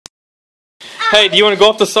Hey, do you want to go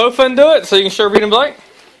off the sofa and do it so you can show Reed and Blake?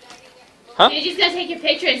 Huh? You're just gonna take your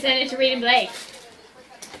picture and send it to Reed and Blake.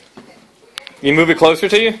 You move it closer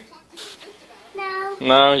to you? No.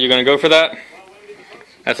 No, you're going to go for that?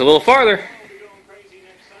 That's a little farther.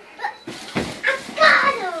 I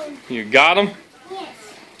got him. You got him? Yes.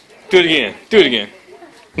 Do it again. Do it again.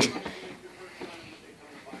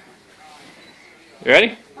 You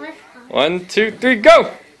ready? 1, 2, 3,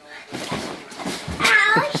 go!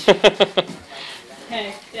 Ouch.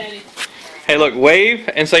 Hey, Daddy. Hey, look, wave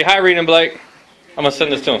and say hi, Reed and Blake. I'm going to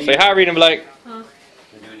send this to him. Say hi, Reed and Blake. Huh?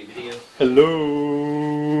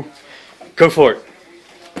 Hello. Go for it.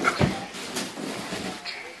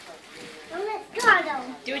 Almost got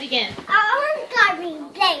him. Do it again. I almost got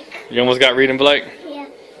Reed Blake. You almost got Reed and Blake? Yeah.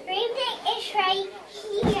 Reed Blake is right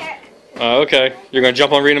here. Oh, okay. You're going to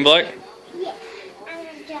jump on Reed and Blake?